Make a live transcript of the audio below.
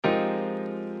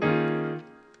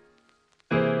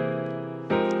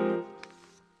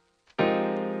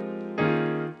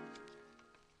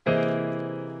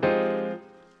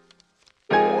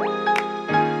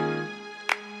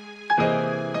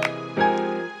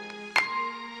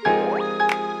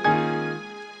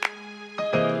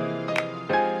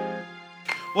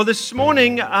Well, this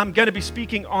morning I'm going to be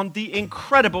speaking on The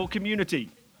Incredible Community.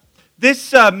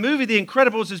 This movie, The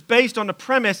Incredibles, is based on the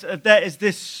premise that there is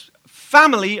this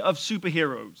family of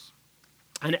superheroes.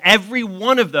 And every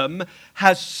one of them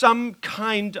has some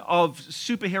kind of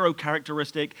superhero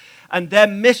characteristic, and their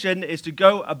mission is to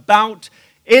go about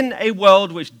in a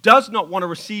world which does not want to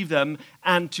receive them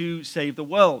and to save the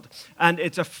world. And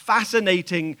it's a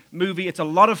fascinating movie. It's a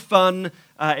lot of fun.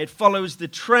 It follows the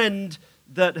trend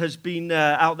that has been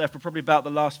out there for probably about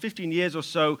the last 15 years or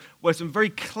so, where some very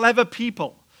clever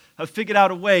people have figured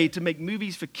out a way to make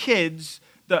movies for kids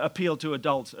that appeal to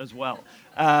adults as well.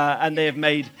 And they have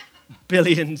made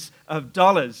billions of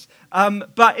dollars.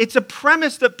 But it's a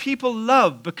premise that people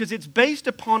love because it's based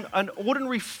upon an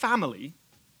ordinary family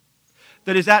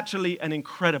that is actually an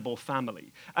incredible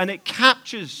family. And it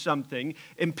captures something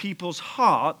in people's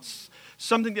hearts,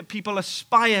 something that people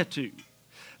aspire to.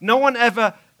 No one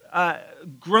ever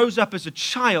grows up as a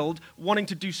child wanting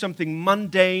to do something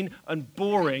mundane and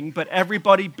boring, but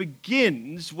everybody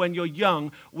begins when you're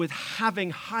young with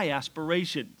having high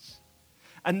aspirations.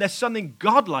 And there's something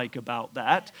godlike about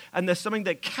that, and there's something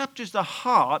that captures the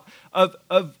heart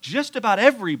of just about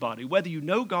everybody, whether you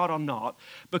know God or not,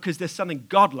 because there's something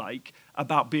godlike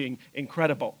about being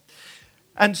incredible.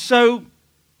 And so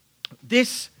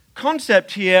this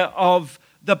concept here of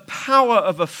the power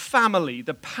of a family,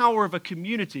 the power of a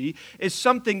community, is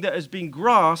something that has been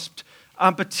grasped,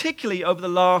 particularly over the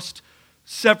last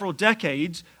several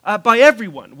decades, by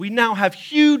everyone. We now have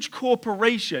huge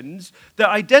corporations that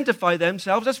identify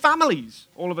themselves as families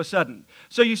all of a sudden.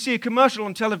 So you see a commercial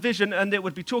on television, and it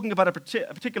would be talking about a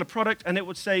particular product, and it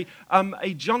would say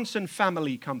a Johnson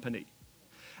Family Company.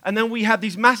 And then we have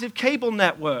these massive cable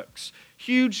networks,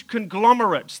 huge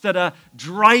conglomerates that are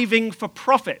driving for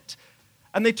profit.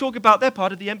 And they talk about they're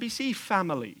part of the NBC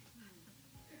family.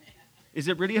 Is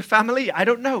it really a family? I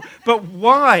don't know. But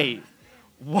why?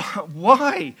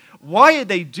 Why? Why are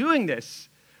they doing this?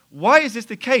 Why is this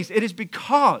the case? It is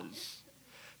because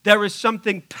there is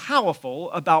something powerful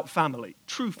about family,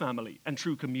 and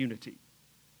true community.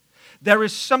 There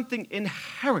is something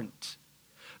inherent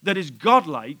that is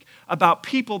godlike about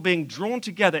people being drawn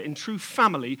together in true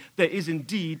family that is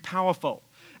indeed powerful.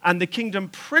 And the kingdom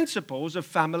principles of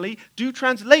family do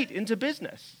translate into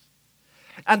business.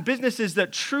 And businesses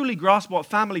that truly grasp what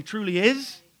family truly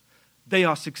is, they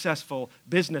are successful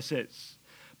businesses.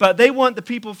 But they weren't the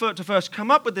people to first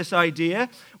come up with this idea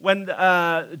when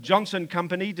Johnson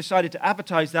Company decided to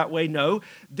advertise that way. No,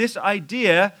 this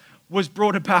idea was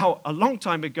brought about a long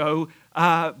time ago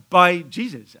by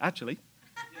Jesus, actually.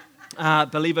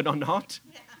 Believe it or not.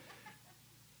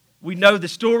 We know the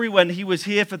story when he was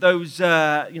here for those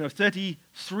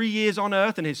 33 years on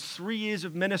earth and his 3 years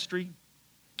of ministry,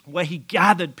 where he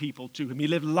gathered people to him. He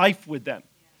lived life with them.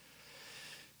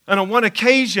 And on one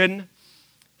occasion,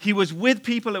 he was with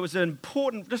people. It was an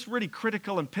important, just really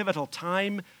critical and pivotal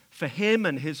time for him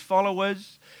and his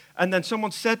followers. And then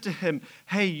someone said to him,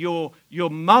 hey, your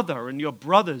mother and your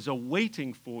brothers are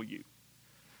waiting for you.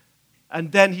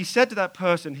 And then he said to that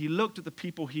person, he looked at the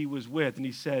people he was with, and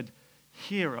he said,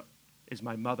 here is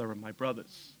my mother and my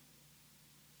brothers.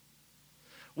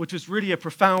 Which was really a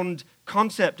profound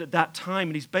concept at that time.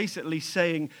 And he's basically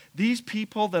saying, these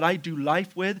people that I do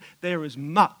life with, they're as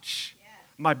much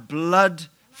my blood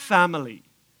family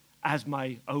as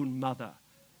my own mother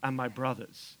and my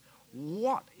brothers.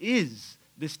 What is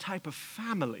this type of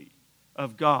family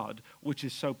of God which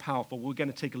is so powerful? We're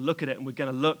going to take a look at it, and we're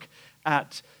going to look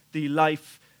at the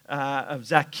life of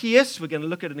Zacchaeus. We're going to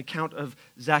look at an account of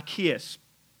Zacchaeus.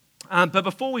 But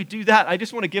before we do that, I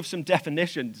just want to give some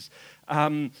definitions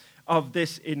of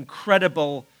this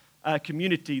incredible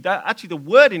community. Actually, the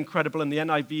word incredible in the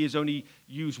NIV is only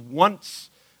used once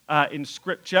in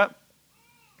Scripture,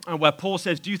 where Paul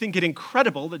says, do you think it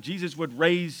incredible that Jesus would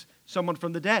raise someone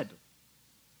from the dead?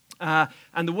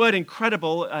 And the word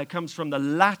incredible comes from the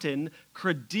Latin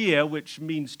credere, which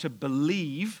means to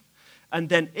believe, and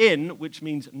then in, which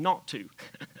means not to.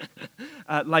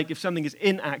 Like if something is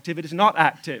inactive, it is not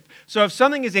active. So if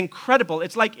something is incredible,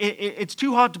 it's like it's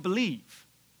too hard to believe.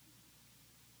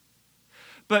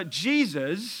 But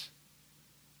Jesus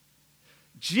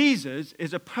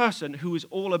is a person who is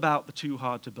all about the too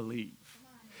hard to believe.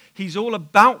 He's all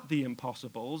about the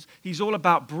impossibles. He's all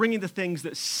about bringing the things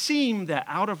that seem they're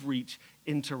out of reach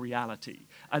into reality.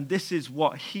 And this is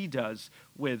what he does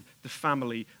with the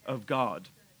family of God.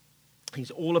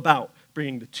 He's all about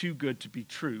bringing the too good to be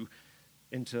true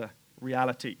into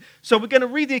reality. So we're going to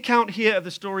read the account here of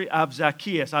the story of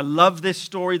Zacchaeus. I love this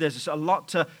story. There's a lot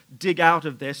to dig out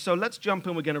of this. So let's jump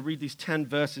in. We're going to read these 10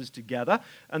 verses together,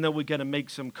 and then we're going to make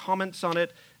some comments on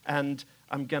it and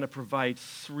I'm going to provide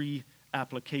 3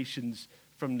 applications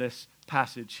from this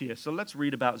passage here. So let's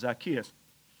read about Zacchaeus.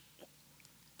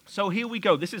 So here we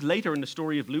go. This is later in the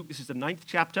story of Luke. This is the 9th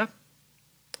chapter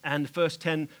and the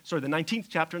 19th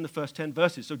chapter and the first 10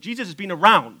 verses. So Jesus has been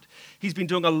around. He's been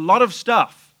doing a lot of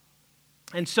stuff.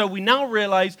 And so we now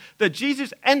realize that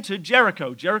Jesus entered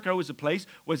Jericho. Jericho is a place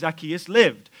where Zacchaeus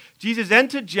lived. Jesus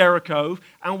entered Jericho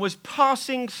and was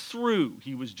passing through.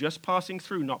 He was just passing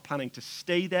through, not planning to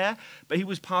stay there, but he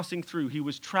was passing through. He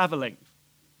was traveling.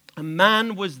 A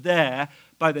man was there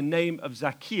by the name of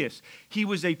Zacchaeus. He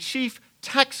was a chief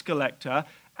tax collector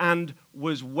and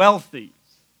was wealthy.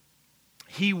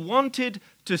 He wanted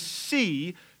to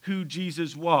see who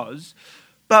Jesus was,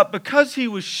 but because he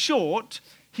was short,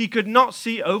 he could not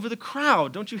see over the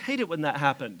crowd. Don't you hate it when that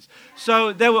happens?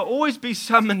 So there will always be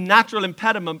some natural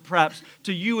impediment, perhaps,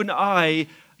 to you and I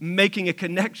making a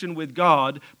connection with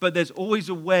God, but there's always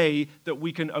a way that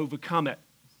we can overcome it.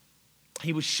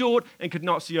 He was short and could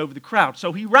not see over the crowd.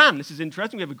 So he ran. This is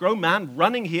interesting. We have a grown man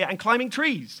running here and climbing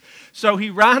trees. So he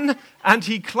ran and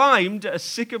he climbed a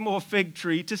sycamore fig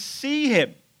tree to see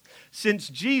him, since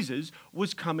Jesus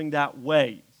was coming that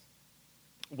way.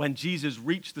 When Jesus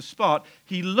reached the spot,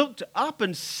 he looked up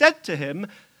and said to him,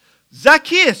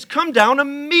 Zacchaeus, come down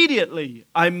immediately.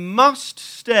 I must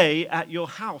stay at your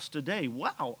house today.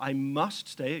 Wow, I must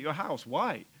stay at your house.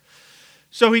 Why?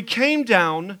 So he came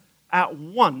down at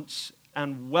once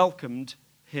and welcomed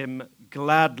him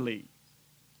gladly.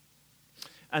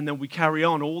 And then we carry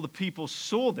on. All the people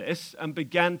saw this and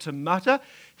began to mutter,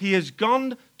 he has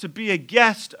gone to be a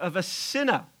guest of a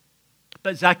sinner.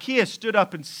 But Zacchaeus stood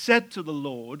up and said to the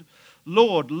Lord,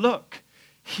 Lord, look,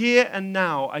 here and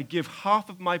now I give half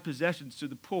of my possessions to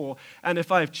the poor, and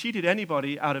if I have cheated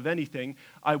anybody out of anything,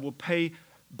 I will pay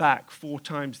back 4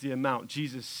 times the amount.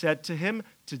 Jesus said to him,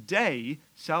 today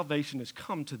salvation has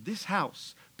come to this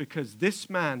house, because this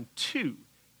man too,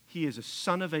 he is a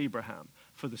son of Abraham,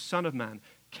 for the Son of Man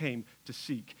came to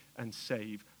seek and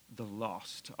save the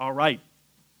lost. All right,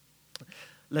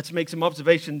 let's make some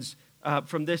observations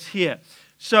from this here.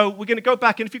 So we're going to go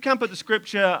back, and if you can put the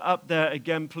scripture up there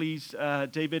again, please,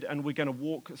 David, and we're going to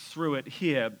walk through it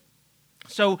here.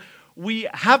 So we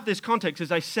have this context,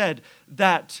 as I said,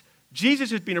 that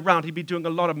Jesus has been around. He'd been doing a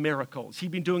lot of miracles.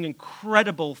 He'd been doing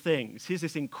incredible things. Here's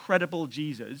this incredible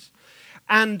Jesus.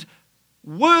 And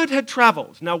word had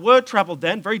traveled. Now, word traveled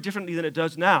then very differently than it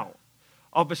does now.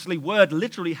 Obviously, word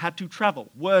literally had to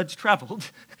travel. Words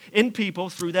traveled in people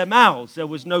through their mouths. There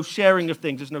was no sharing of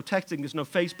things. There's no texting. There's no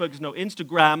Facebook. There's no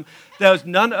Instagram. There was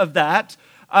none of that.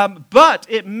 But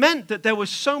it meant that there was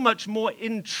so much more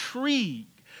intrigue,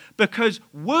 because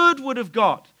word would have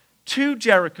got to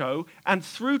Jericho and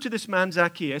through to this man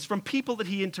Zacchaeus from people that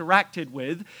he interacted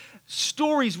with.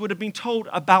 Stories would have been told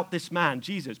about this man,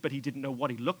 Jesus, but he didn't know what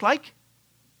he looked like.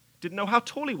 Didn't know how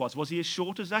tall he was. Was he as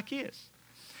short as Zacchaeus?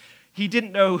 He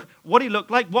didn't know what he looked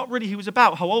like, what really he was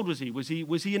about. How old was he? Was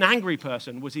he an angry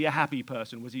person? Was he a happy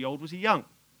person? Was he old? Was he young?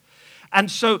 And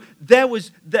so there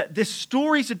was this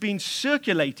stories had been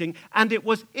circulating, and it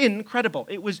was incredible.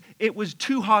 It was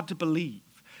too hard to believe.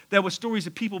 There were stories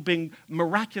of people being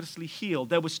miraculously healed.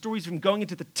 There were stories of him going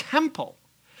into the temple.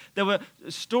 There were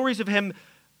stories of him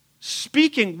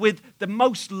speaking with the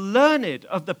most learned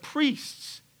of the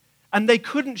priests, and they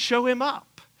couldn't show him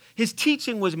up. His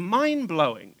teaching was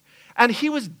mind-blowing. And he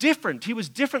was different. He was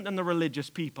different than the religious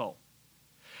people.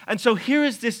 And so here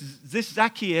is this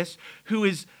Zacchaeus, who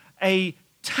is a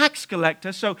tax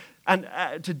collector.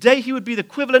 Today he would be the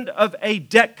equivalent of a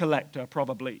debt collector,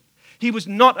 probably. He was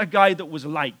not a guy that was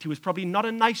liked. He was probably not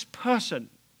a nice person.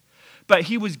 But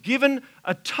he was given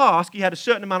a task. He had a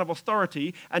certain amount of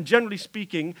authority. And generally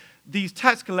speaking, these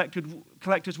tax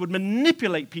collectors would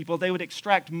manipulate people. They would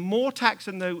extract more tax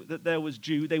than there was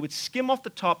due. They would skim off the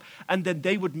top, and then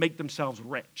they would make themselves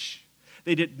rich.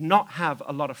 They did not have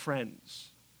a lot of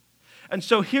friends. And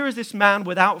so here is this man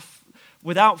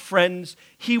without friends.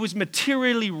 He was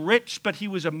materially rich, but he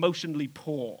was emotionally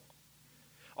poor.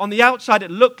 On the outside,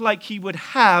 it looked like he would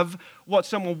have what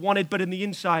someone wanted, but in the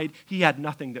inside, he had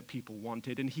nothing that people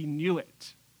wanted, and he knew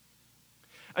it.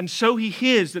 And so he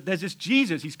hears that there's this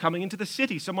Jesus. He's coming into the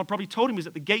city. Someone probably told him he's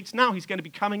at the gates now. He's going to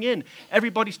be coming in.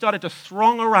 Everybody started to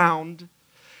throng around,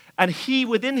 and he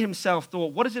within himself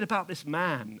thought, what is it about this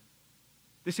man,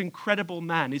 this incredible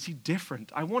man? Is he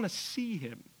different? I want to see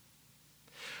him.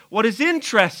 What is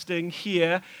interesting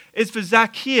here is for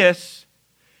Zacchaeus,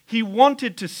 he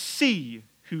wanted to see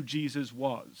who Jesus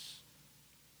was.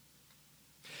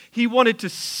 He wanted to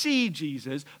see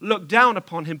Jesus, look down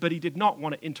upon him, but he did not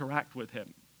want to interact with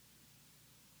him.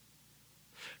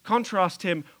 Contrast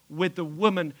him with the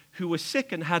woman who was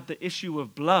sick and had the issue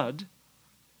of blood.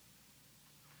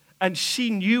 And she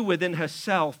knew within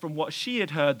herself from what she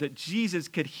had heard that Jesus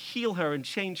could heal her and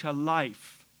change her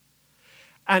life.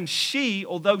 And she,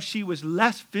 although she was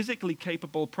less physically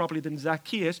capable probably than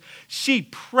Zacchaeus, she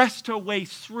pressed her way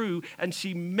through and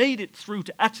she made it through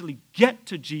to actually get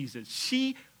to Jesus.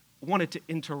 She wanted to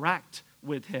interact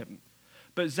with him.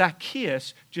 But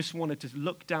Zacchaeus just wanted to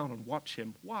look down and watch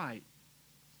him. Why?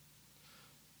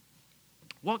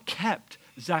 What kept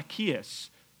Zacchaeus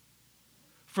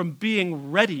from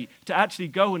being ready to actually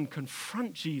go and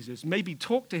confront Jesus, maybe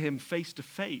talk to him face to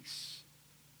face?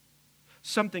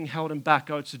 Something held him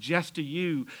back. I would suggest to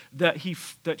you that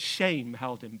shame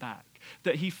held him back,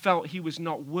 that he felt he was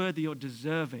not worthy or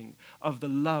deserving of the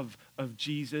love of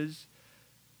Jesus.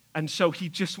 And so he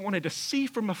just wanted to see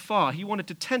from afar. He wanted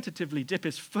to tentatively dip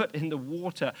his foot in the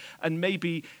water and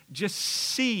maybe just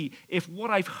see if what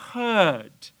I've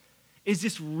heard, is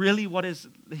this really what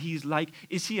he's like?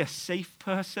 Is he a safe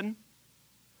person?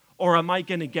 Or am I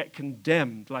going to get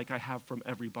condemned like I have from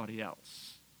everybody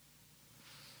else?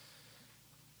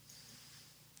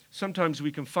 Sometimes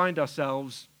we can find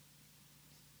ourselves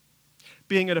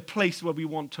being at a place where we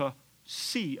want to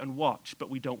see and watch, but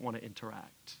we don't want to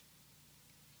interact.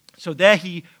 So there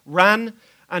he ran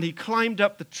and he climbed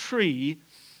up the tree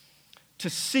to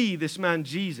see this man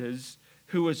Jesus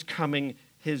who was coming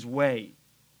his way.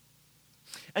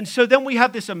 And so then we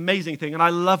have this amazing thing, and I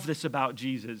love this about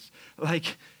Jesus.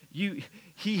 Like he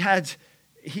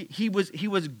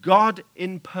was God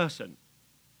in person.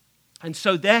 And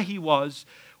so there he was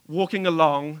walking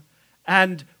along,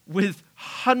 and with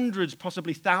hundreds,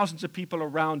 possibly thousands of people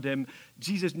around him,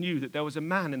 Jesus knew that there was a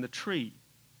man in the tree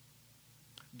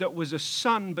that was a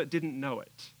son but didn't know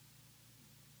it,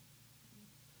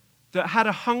 that had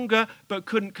a hunger but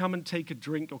couldn't come and take a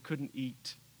drink or couldn't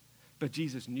eat. But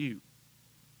Jesus knew.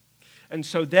 And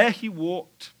so there he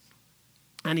walked,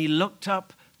 and he looked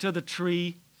up to the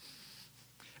tree.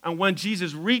 And when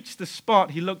Jesus reached the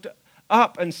spot, he looked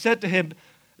up and said to him,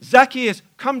 Zacchaeus,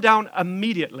 come down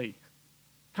immediately.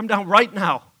 Come down right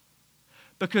now,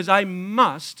 because I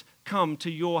must come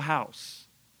to your house.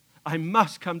 I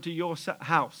must come to your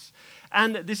house.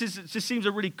 And this just seems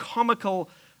a really comical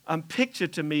picture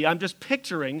to me. I'm just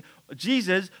picturing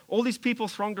Jesus, all these people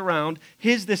thronged around.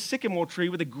 Here's this sycamore tree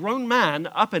with a grown man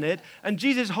up in it, and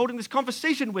Jesus holding this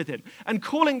conversation with him and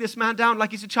calling this man down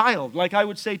like he's a child. Like I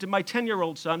would say to my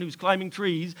 10-year-old son who's climbing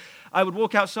trees, I would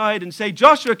walk outside and say,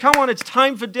 Joshua, come on, it's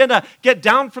time for dinner. Get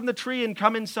down from the tree and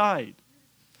come inside.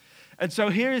 And so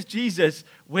here is Jesus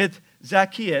with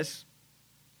Zacchaeus,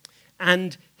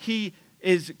 and he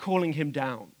is calling him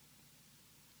down.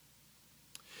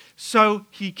 So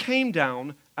he came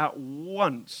down at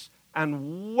once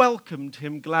and welcomed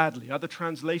him gladly. Other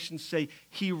translations say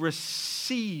he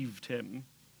received him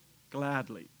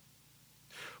gladly.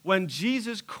 When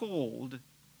Jesus called,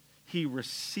 he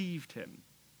received him,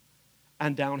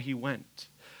 and down he went.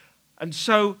 And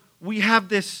so we have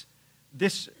this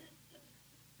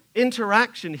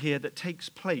interaction here that takes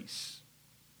place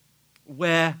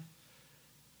where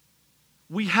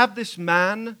we have this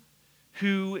man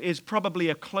who is probably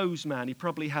a closed man. He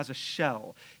probably has a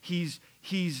shell. He's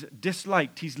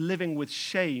disliked. He's living with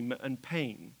shame and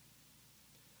pain.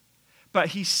 But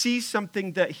he sees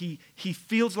something that he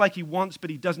feels like he wants, but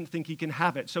he doesn't think he can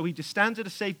have it. So he just stands at a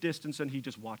safe distance and he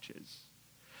just watches.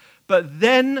 But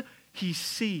then he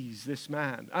sees this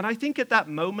man. And I think at that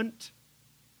moment,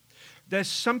 there's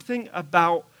something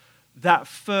about that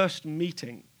first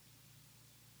meeting.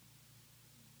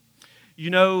 You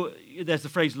know, there's the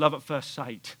phrase love at first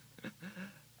sight.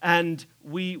 And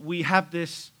we have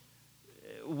this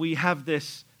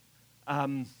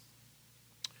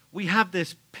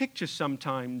picture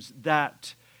sometimes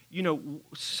that, you know,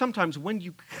 sometimes when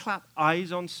you clap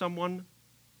eyes on someone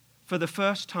for the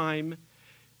first time,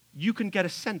 you can get a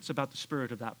sense about the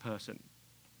spirit of that person.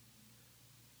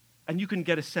 And you can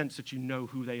get a sense that you know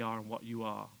who they are and what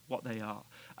they are.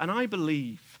 And I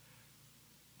believe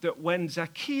that when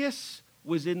Zacchaeus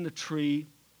was in the tree,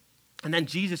 and then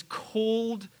Jesus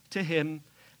called to him,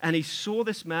 and he saw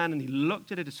this man, and he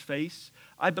looked at his face,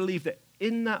 I believe that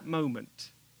in that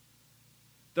moment,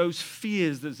 those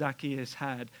fears that Zacchaeus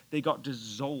had, they got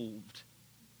dissolved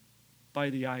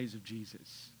by the eyes of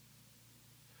Jesus.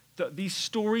 These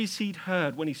stories he'd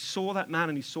heard, when he saw that man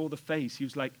and he saw the face, he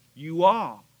was like, you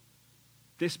are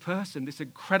this person, this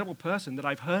incredible person that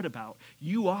I've heard about.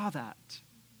 You are that.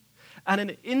 And in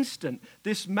an instant,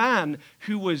 this man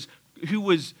who was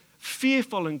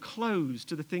fearful and closed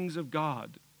to the things of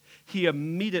God, he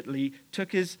immediately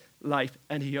took his life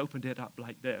and he opened it up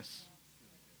like this.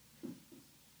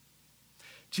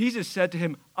 Jesus said to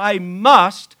him, I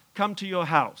must come to your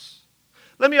house.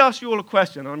 Let me ask you all a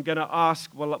question. I'm going to ask,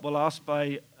 we'll ask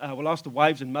the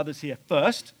wives and mothers here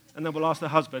first, and then we'll ask the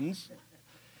husbands.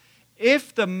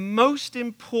 If the most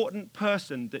important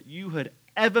person that you had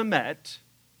ever met,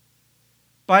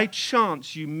 by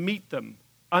chance you meet them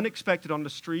unexpected on the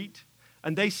street,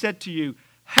 and they said to you,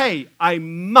 hey, I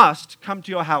must come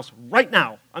to your house right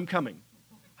now. I'm coming.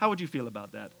 How would you feel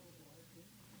about that?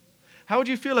 How would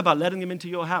you feel about letting them into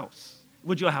your house?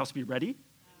 Would your house be ready?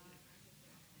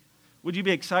 Would you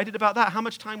be excited about that? How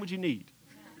much time would you need?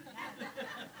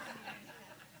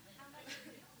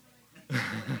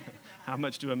 How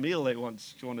much do a meal they want,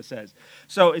 Shauna says.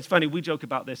 So it's funny, we joke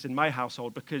about this in my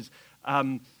household because,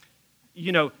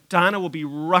 Diana will be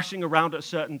rushing around at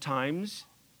certain times,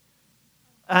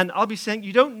 and I'll be saying,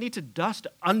 you don't need to dust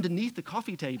underneath the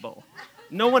coffee table.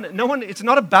 No one, it's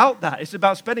not about that. It's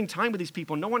about spending time with these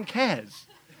people. No one cares.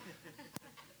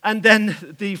 And then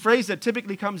the phrase that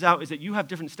typically comes out is that you have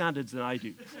different standards than I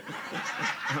do.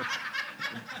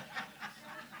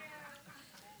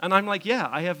 And I'm like, yeah,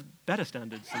 I have better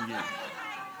standards than you.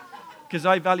 Because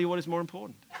I value what is more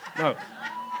important. No.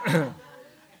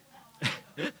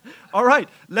 All right,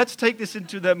 let's take this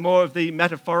into more of the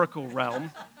metaphorical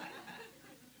realm.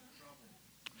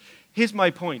 Here's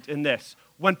my point in this.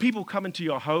 When people come into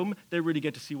your home, they really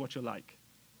get to see what you're like.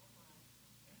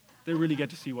 They really get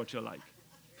to see what you're like.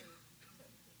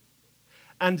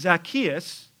 And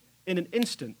Zacchaeus, in an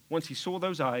instant, once he saw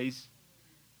those eyes,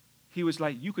 he was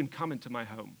like, you can come into my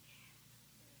home.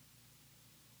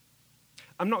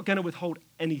 I'm not going to withhold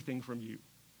anything from you.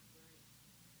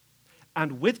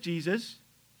 And with Jesus,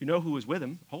 you know who was with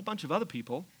him? A whole bunch of other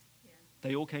people.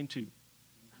 They all came too.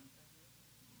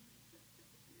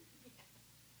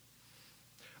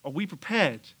 Are we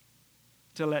prepared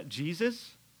to let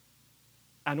Jesus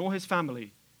and all his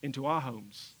family into our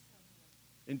homes,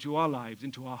 into our lives,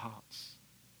 into our hearts,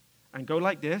 and go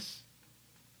like this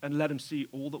and let him see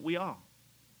all that we are?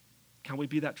 Can we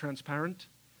be that transparent?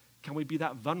 Can we be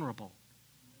that vulnerable?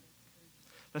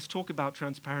 Let's talk about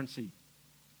transparency.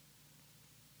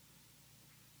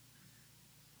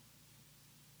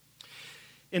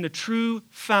 In a true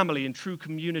family, in true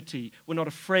community, we're not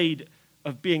afraid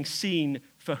of being seen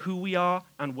for who we are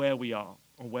and where we are,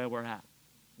 or where we're at.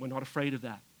 We're not afraid of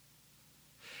that.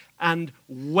 And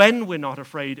when we're not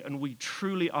afraid and we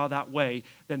truly are that way,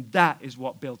 then that is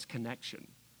what builds connection.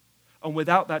 And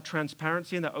without that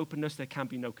transparency and that openness, there can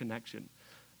be no connection.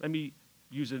 Let me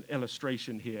use an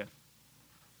illustration here.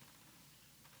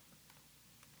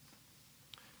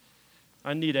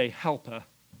 I need a helper.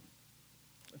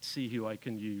 Let's see who I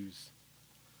can use.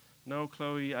 No,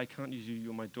 Chloe, I can't use you.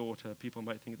 You're my daughter. People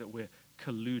might think that we're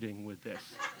colluding with this.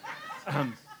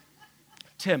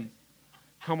 Tim,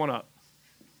 come on up.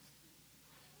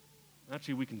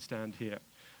 Actually, we can stand here.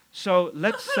 So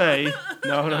let's say,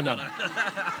 no.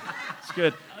 It's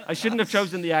good. I shouldn't have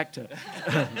chosen the actor.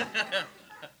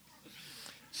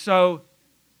 So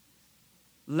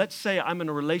let's say I'm in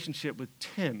a relationship with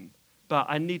Tim, but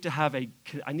I need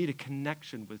a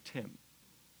connection with Tim.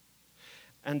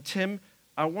 And Tim,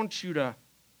 I want you to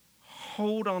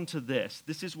hold on to this.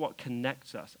 This is what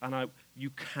connects us. And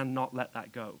you cannot let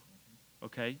that go.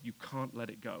 Okay? You can't let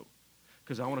it go.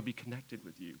 Because I want to be connected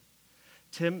with you.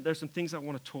 Tim, there's some things I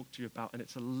want to talk to you about, and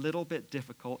it's a little bit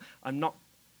difficult. That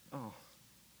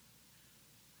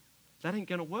ain't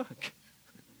going to work.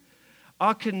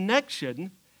 Our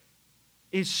connection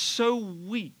is so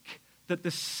weak that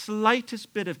the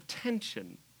slightest bit of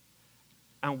tension,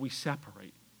 and we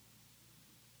separate.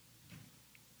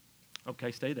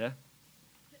 Okay, stay there.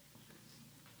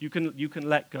 You can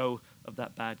let go of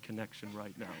that bad connection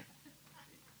right now.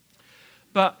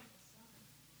 But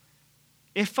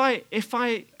if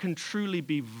I can truly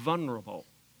be vulnerable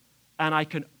and I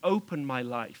can open my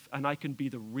life and I can be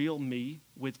the real me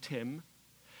with Tim,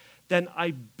 then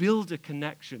I build a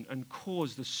connection and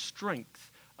cause the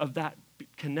strength of that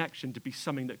connection to be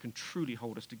something that can truly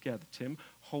hold us together. Tim,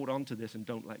 hold on to this and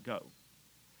don't let go.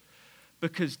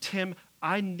 Because Tim,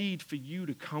 I need for you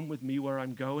to come with me where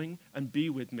I'm going and be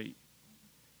with me.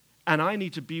 And I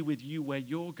need to be with you where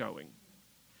you're going.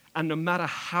 And no matter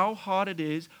how hard it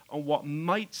is or what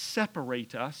might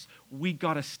separate us, we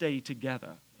got to stay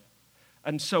together.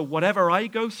 And so whatever I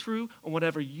go through and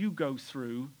whatever you go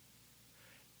through,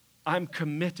 I'm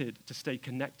committed to stay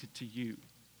connected to you.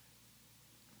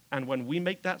 And when we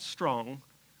make that strong,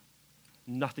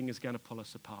 nothing is going to pull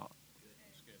us apart.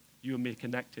 You and me are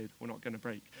connected. We're not going to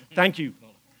break. Thank you.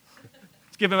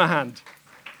 Let's give him a hand.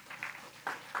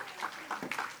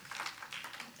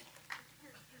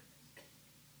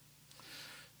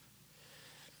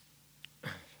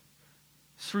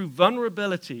 through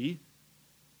vulnerability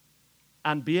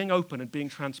and being open and being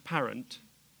transparent,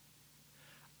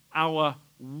 our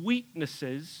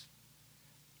weaknesses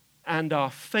and our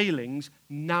failings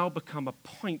now become a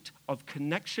point of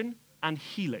connection and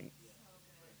healing.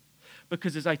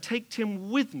 Because as I take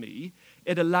Tim with me,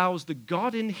 it allows the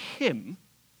God in him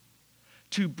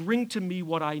to bring to me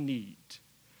what I need.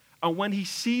 And when he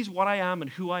sees what I am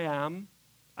and who I am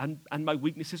and my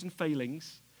weaknesses and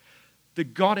failings, the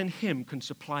God in him can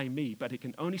supply me, but it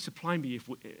can only supply me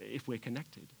if we're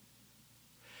connected.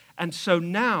 And so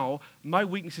now, my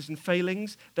weaknesses and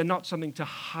failings, they're not something to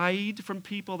hide from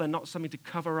people. They're not something to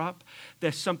cover up.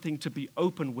 They're something to be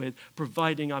open with,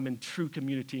 providing I'm in true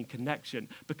community and connection.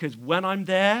 Because when I'm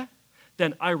there,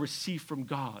 then I receive from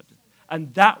God.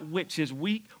 And that which is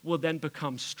weak will then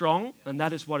become strong, and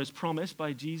that is what is promised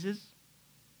by Jesus.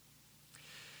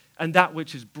 And that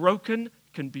which is broken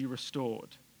can be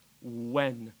restored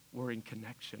when we're in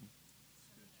connection,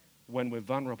 when we're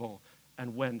vulnerable,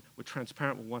 and when we're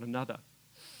transparent with one another.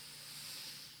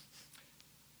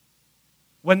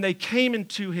 When they came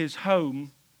into his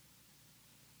home,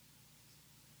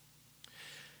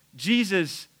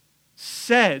 Jesus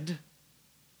said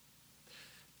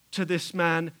to this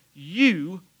man,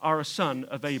 "You are a son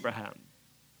of Abraham."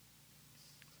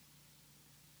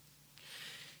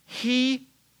 He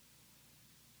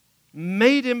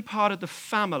made him part of the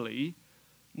family,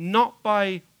 not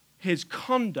by his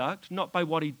conduct, not by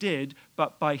what he did,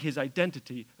 but by his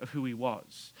identity of who he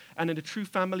was. And in a true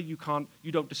family, you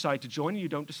don't decide to join, you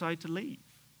don't decide to leave.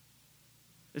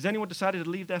 Has anyone decided to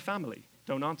leave their family?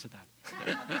 Don't answer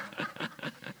that.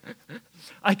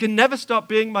 I can never stop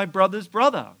being my brother's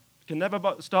brother. I can never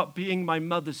stop being my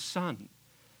mother's son.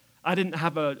 I didn't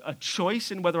have a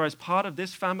choice in whether I was part of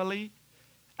this family,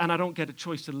 and I don't get a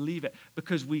choice to leave it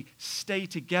because we stay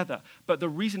together. But the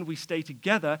reason we stay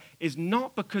together is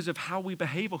not because of how we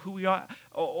behave or who we are,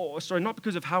 not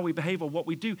because of how we behave or what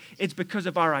we do. It's because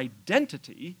of our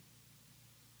identity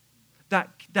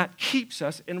that keeps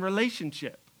us in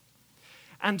relationship.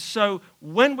 And so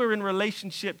when we're in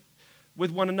relationship with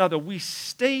one another, we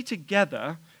stay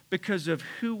together because of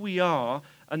who we are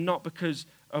and not because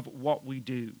of what we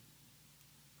do.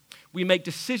 We make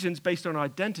decisions based on our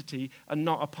identity and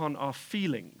not upon our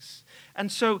feelings.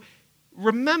 And so,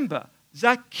 remember,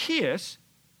 Zacchaeus,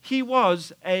 he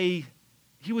was a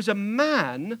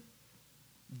man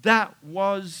that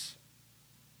was,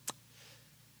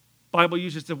 Bible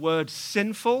uses the word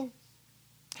sinful.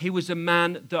 He was a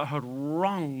man that had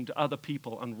wronged other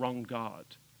people and wronged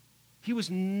God. He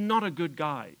was not a good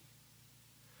guy.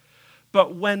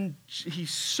 But when he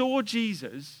saw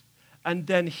Jesus, and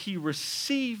then he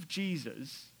received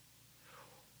Jesus,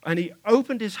 and he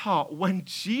opened his heart. When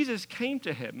Jesus came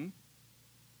to him,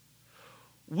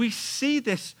 we see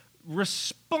this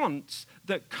response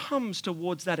that comes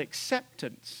towards that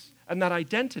acceptance and that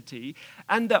identity,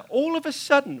 and that all of a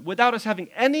sudden, without us having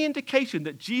any indication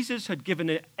that Jesus had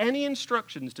given any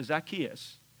instructions to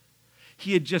Zacchaeus,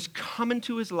 he had just come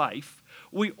into his life.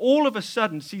 We all of a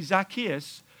sudden see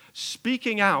Zacchaeus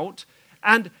speaking out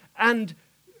and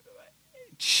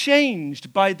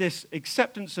changed by this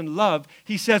acceptance and love.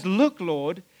 He says, "Look,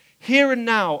 Lord, here and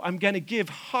now I'm going to give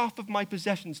half of my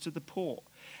possessions to the poor.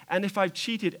 And if I've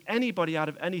cheated anybody out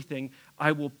of anything,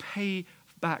 I will pay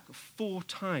back 4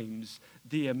 times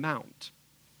the amount."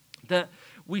 That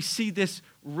we see this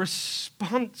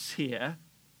response here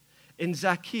in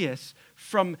Zacchaeus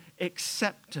from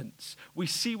acceptance. We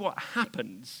see what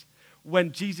happens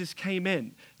when Jesus came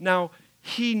in. Now,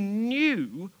 he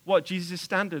knew what Jesus'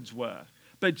 standards were.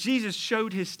 But Jesus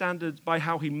showed his standards by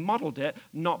how he modeled it,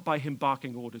 not by him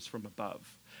barking orders from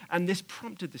above. And this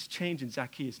prompted this change in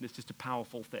Zacchaeus, and it's just a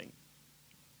powerful thing.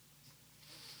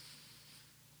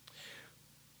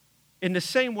 In the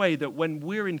same way that when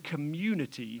we're in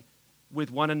community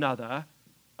with one another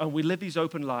and we live these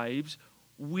open lives,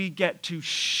 we get to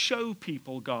show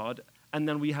people God, and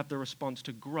then we have the response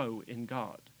to grow in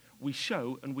God. We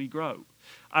show and we grow.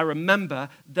 I remember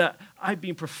that I've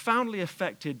been profoundly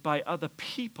affected by other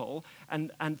people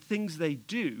and things they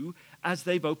do as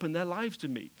they've opened their lives to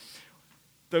me.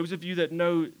 Those of you that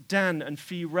know Dan and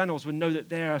Fee Reynolds would know that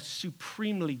they are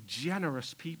supremely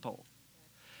generous people.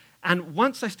 And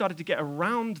once I started to get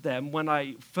around them, when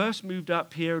I first moved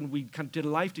up here and we kind of did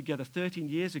life together 13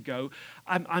 years ago,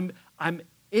 I'm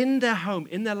in their home,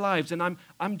 in their lives, and I'm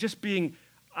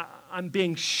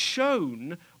being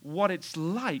shown what it's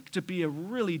like to be a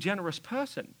really generous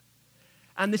person.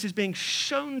 And this is being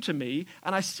shown to me,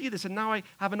 and I see this, and now I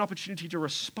have an opportunity to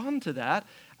respond to that.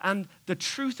 And the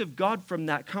truth of God from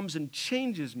that comes and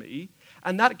changes me,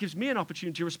 and that gives me an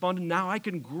opportunity to respond, and now I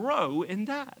can grow in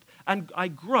that. And I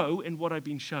grow in what I've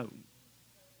been shown.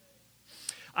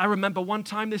 I remember one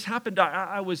time this happened.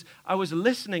 I was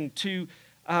listening to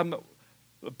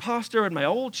a pastor in my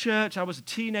old church. I was a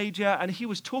teenager, and he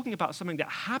was talking about something that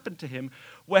happened to him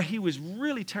where he was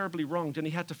really terribly wronged, and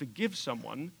he had to forgive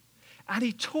someone. And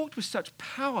he talked with such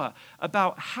power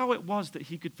about how it was that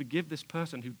he could forgive this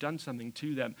person who'd done something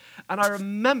to them. And I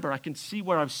remember, I can see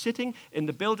where I was sitting in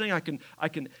the building. I can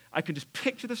just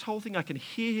picture this whole thing. I can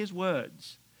hear his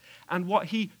words. And what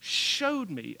he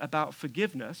showed me about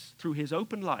forgiveness through his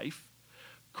open life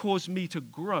caused me to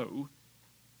grow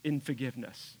in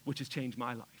forgiveness, which has changed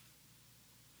my life.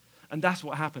 And that's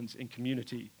what happens in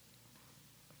community.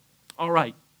 All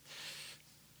right.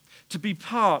 To be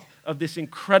part of this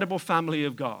incredible family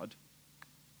of God,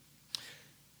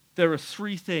 there are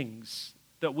 3 things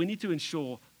that we need to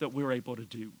ensure that we're able to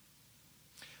do.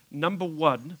 Number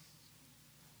 1,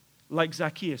 like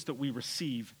Zacchaeus, that we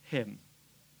receive him.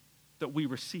 That we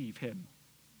receive him.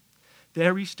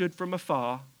 There he stood from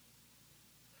afar.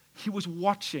 He was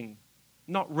watching,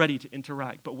 not ready to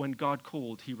interact, but when God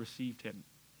called, he received him.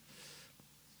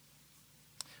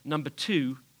 Number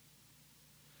 2,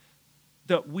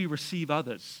 that we receive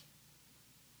others.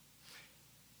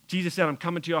 Jesus said, I'm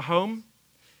coming to your home.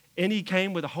 In he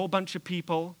came with a whole bunch of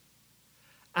people,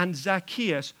 and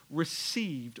Zacchaeus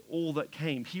received all that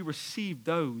came. He received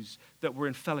those that were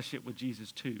in fellowship with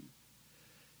Jesus too.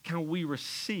 Can we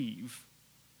receive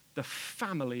the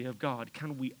family of God?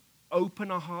 Can we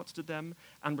open our hearts to them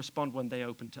and respond when they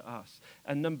open to us?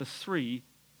 And number 3,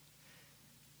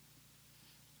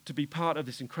 to be part of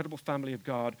this incredible family of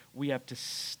God, we have to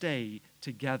stay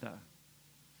together.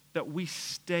 That we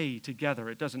stay together.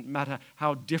 It doesn't matter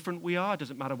how different we are. It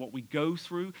doesn't matter what we go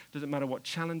through. It doesn't matter what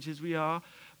challenges we are.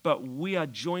 But we are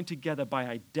joined together by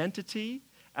identity.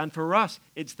 And for us,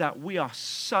 it's that we are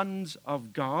sons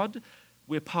of God.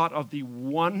 We're part of the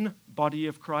one body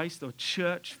of Christ, the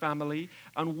church family.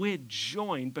 And we're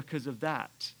joined because of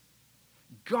that.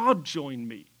 God joined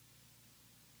me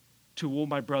to all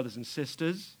my brothers and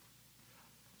sisters.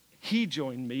 He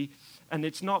joined me, and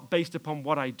it's not based upon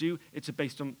what I do, it's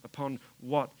based upon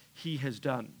what he has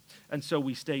done. And so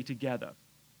we stay together.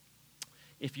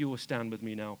 If you will stand with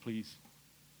me now, please.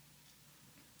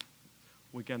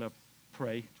 We're going to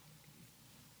pray.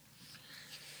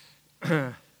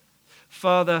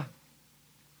 Father,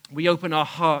 we open our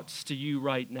hearts to you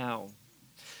right now.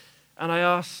 And I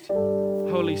asked,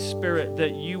 Holy Spirit,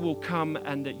 that you will come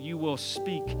and that you will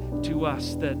speak to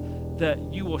us, that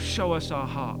you will show us our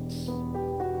hearts.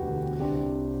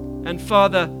 And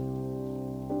Father,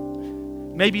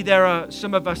 maybe there are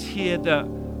some of us here that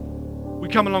we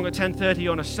come along at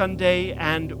 10:30 on a Sunday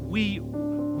and we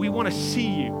want to see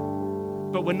you,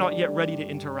 but we're not yet ready to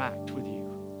interact with you.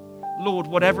 Lord,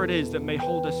 whatever it is that may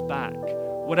hold us back,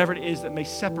 whatever it is that may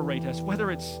separate us, whether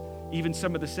it's even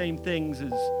some of the same things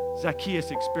as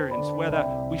Zacchaeus experienced, whether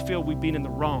we feel we've been in the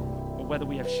wrong or whether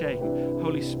we have shame,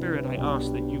 Holy Spirit, I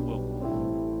ask that you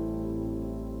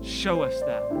will show us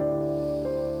that.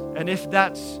 And if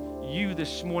that's you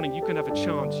this morning, you can have a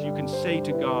chance. You can say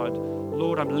to God,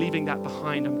 Lord, I'm leaving that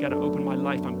behind. I'm going to open my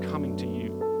life. I'm coming to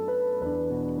you.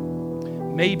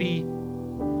 Maybe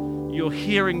you're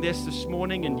hearing this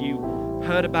morning and you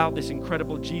heard about this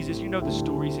incredible Jesus. You know the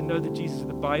stories. You know the Jesus of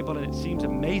the Bible, and it seems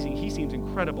amazing. He seems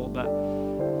incredible, but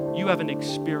you haven't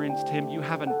experienced him. You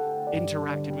haven't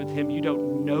interacted with him. You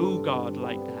don't know God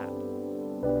like that.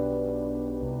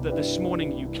 That this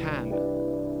morning you can,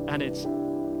 and it's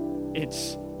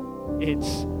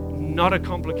not a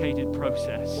complicated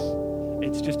process.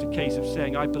 It's just a case of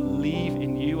saying, I believe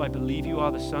in you. I believe you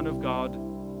are the Son of God,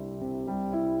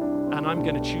 and I'm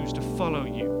going to choose to follow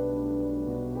you.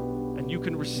 And you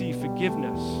can receive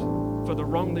forgiveness for the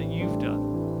wrong that you've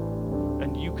done,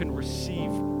 and you can receive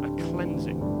a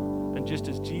cleansing. And just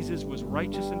as Jesus was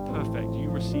righteous and perfect, you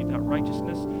receive that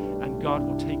righteousness, and God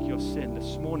will take your sin.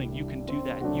 This morning, you can do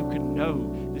that. You can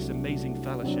know this amazing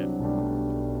fellowship.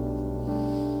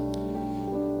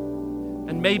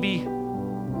 And maybe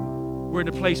we're in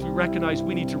a place we recognize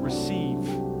we need to receive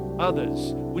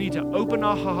others. We need to open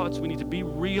our hearts. We need to be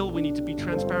real. We need to be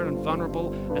transparent and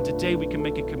vulnerable. And today we can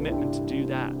make a commitment to do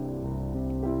that.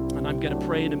 And I'm going to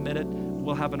pray in a minute.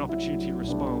 We'll have an opportunity to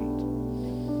respond.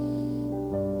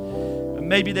 And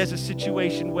maybe there's a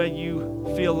situation where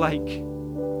you feel like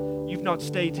you've not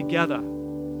stayed together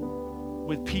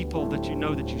with people that you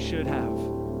know that you should have.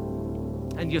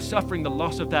 and you're suffering the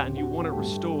loss of that and you want it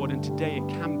restored, and today it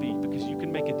can be, because you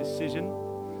can make a decision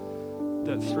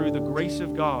that through the grace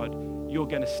of God, you're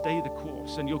going to stay the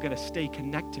course and you're going to stay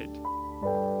connected,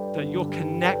 that your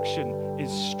connection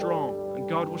is strong, and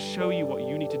God will show you what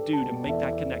you need to do to make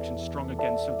that connection strong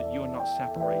again so that you're not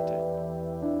separated.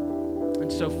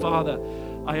 And so, Father,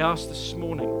 I ask this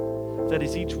morning that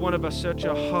as each one of us search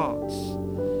our hearts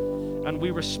and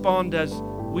we respond as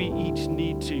we each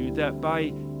need to, that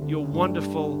by your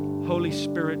wonderful Holy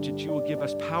Spirit, that you will give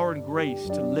us power and grace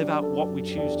to live out what we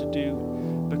choose to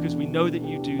do, because we know that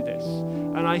you do this.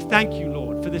 And I thank you,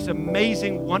 Lord, for this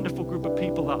amazing, wonderful group of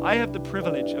people that I have the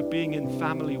privilege of being in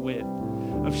family with,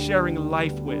 of sharing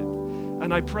life with.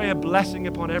 And I pray a blessing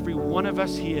upon every one of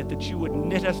us here, that you would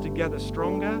knit us together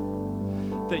stronger,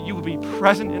 that you would be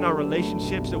present in our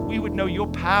relationships, that we would know your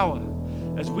power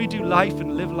as we do life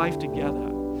and live life together,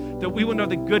 that we will know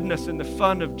the goodness and the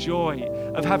fun of joy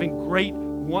of having great,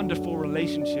 wonderful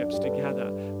relationships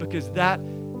together, because that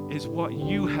is what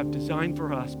you have designed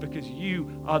for us, because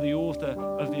you are the author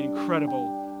of the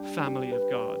incredible family of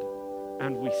God.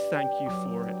 And we thank you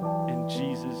for it. In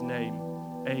Jesus' name,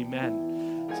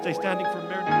 amen. Stay standing for a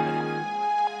minute.